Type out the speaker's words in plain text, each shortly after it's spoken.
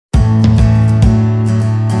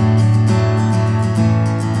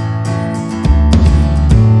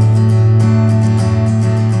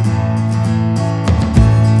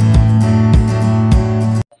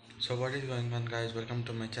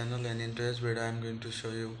today I am going to show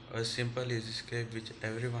you a simple easy scape which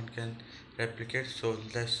everyone can replicate. So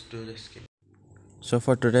let's do the scape. So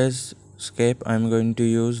for today's scape I am going to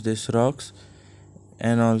use these rocks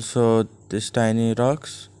and also these tiny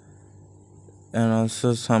rocks and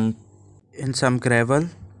also some gravel,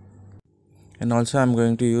 and also I am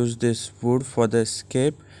going to use this wood for the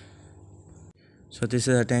scape. So this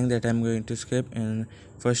is a tank that I am going to scape, and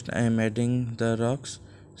first I am adding the rocks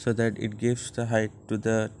so that it gives the height to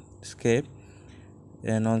the scape,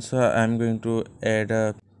 and also I am going to add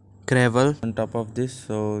a gravel on top of this.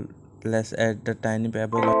 So let's add the tiny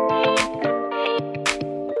pebble.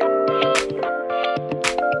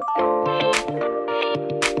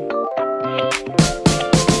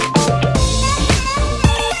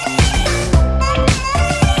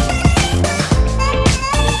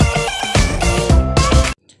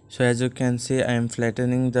 So as you can see, I am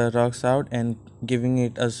flattening the rocks out and giving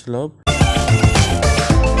it a slope.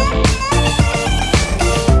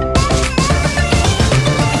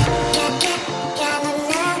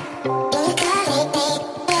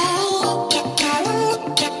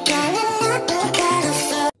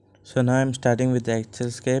 So now I am starting with the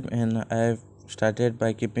actual scape, and I have started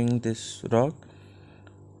by keeping this rock,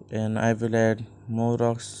 and I will add more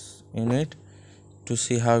rocks in it to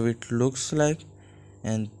see how it looks like,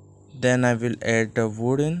 and then I will add the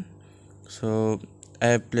wood in. So I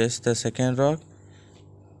have placed the second rock.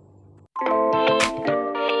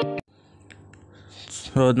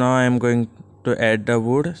 So now I am going to add the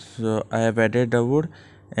wood. So I have added the wood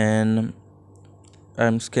and I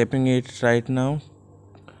am scaping it right now.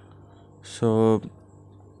 So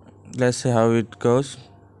let's see how it goes.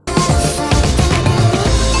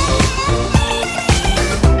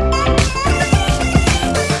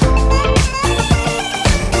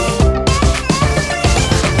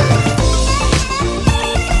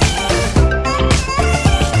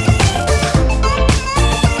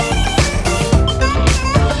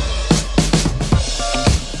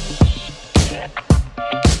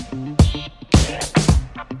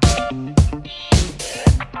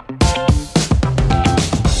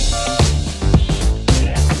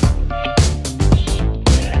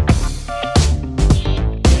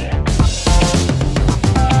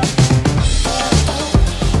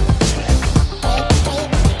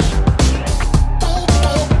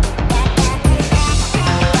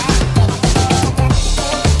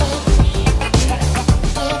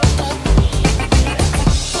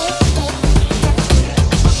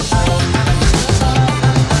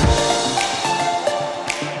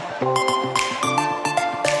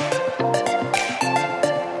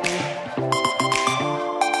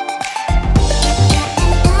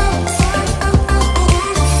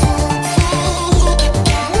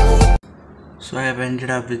 So I have ended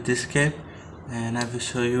up with this scape, and I will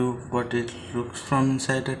show you what it looks from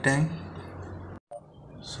inside the tank.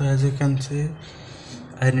 So as you can see,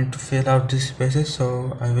 I need to fill out these spaces,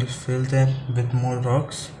 so I will fill them with more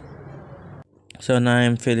rocks. So now I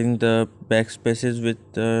am filling the back spaces with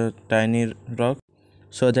the tiny rock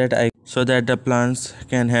so that the plants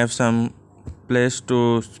can have some place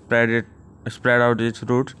to spread out its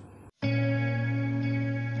roots.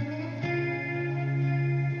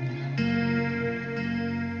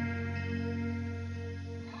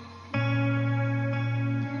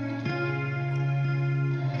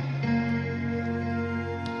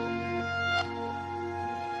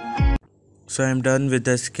 So I am done with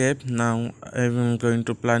the scape. Now I am going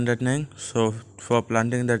to plant the tank. So for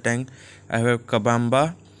planting the tank, I have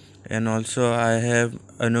kabamba, and also I have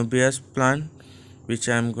anubais plant which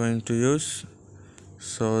I am going to use.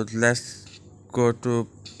 So let's go to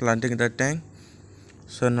planting the tank.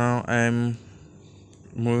 So now I am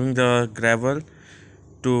moving the gravel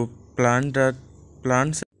to plant the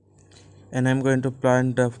plants, and I am going to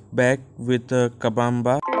plant the back with the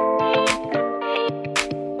kabamba.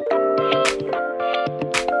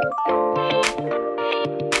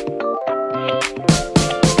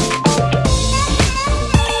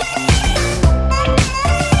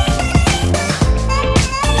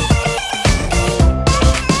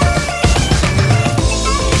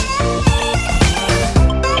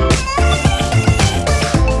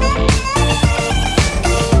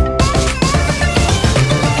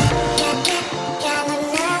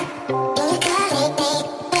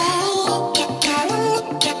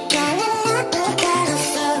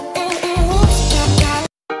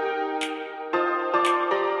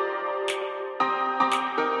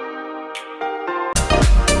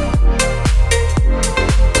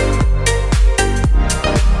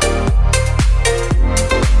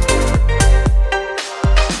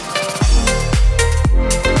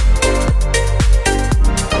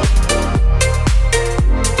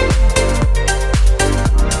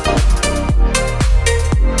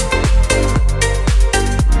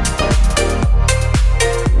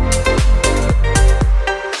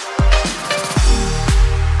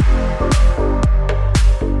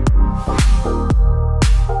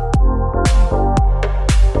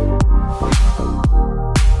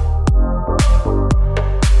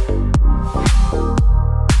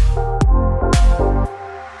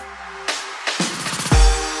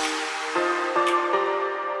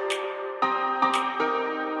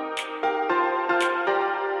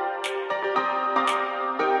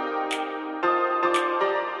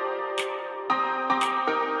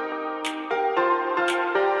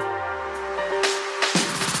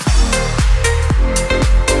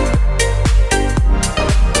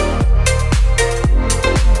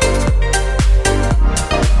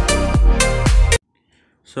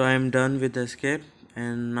 So I am done with the escape,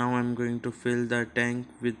 and now I'm going to fill the tank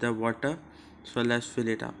with the water. So let's fill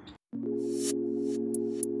it up.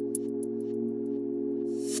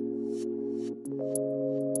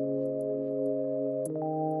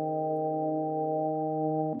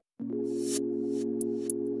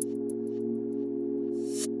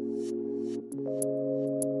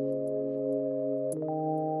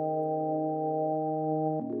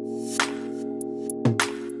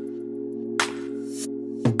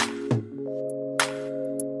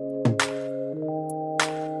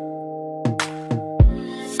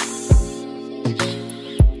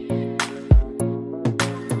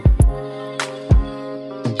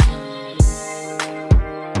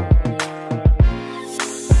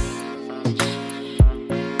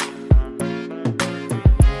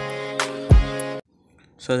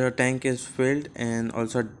 So the tank is filled, and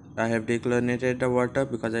also I have dechlorinated the water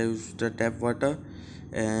because I used the tap water,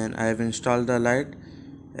 and I have installed the light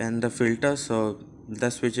and the filter. So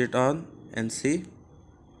let's switch it on and see.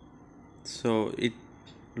 So it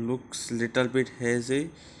looks little bit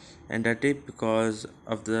hazy and dirty because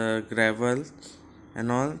of the gravel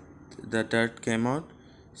and all the dirt came out.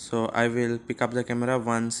 So I will pick up the camera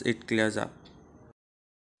once it clears up.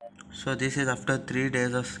 So this is after 3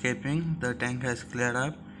 days of scaping. The tank has cleared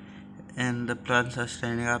up and the plants are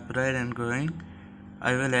standing upright and growing.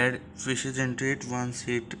 I will add fishes into it once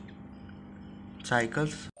it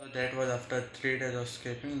cycles. So that was after 3 days of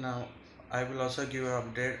scaping. Now I will also give an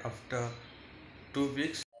update after 2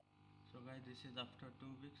 weeks. So guys, this is after 2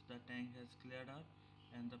 weeks. The tank has cleared up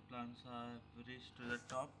and the plants have reached to the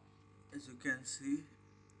top. As you can see,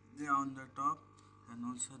 they are on the top, and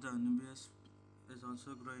also the anubais is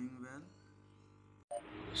also growing well.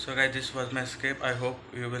 So guys, this was my scape. I hope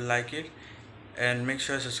you will like it, and make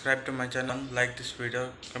sure to subscribe to my channel, like this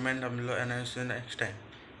video, comment down below, and I'll see you next time.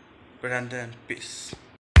 But until then, peace.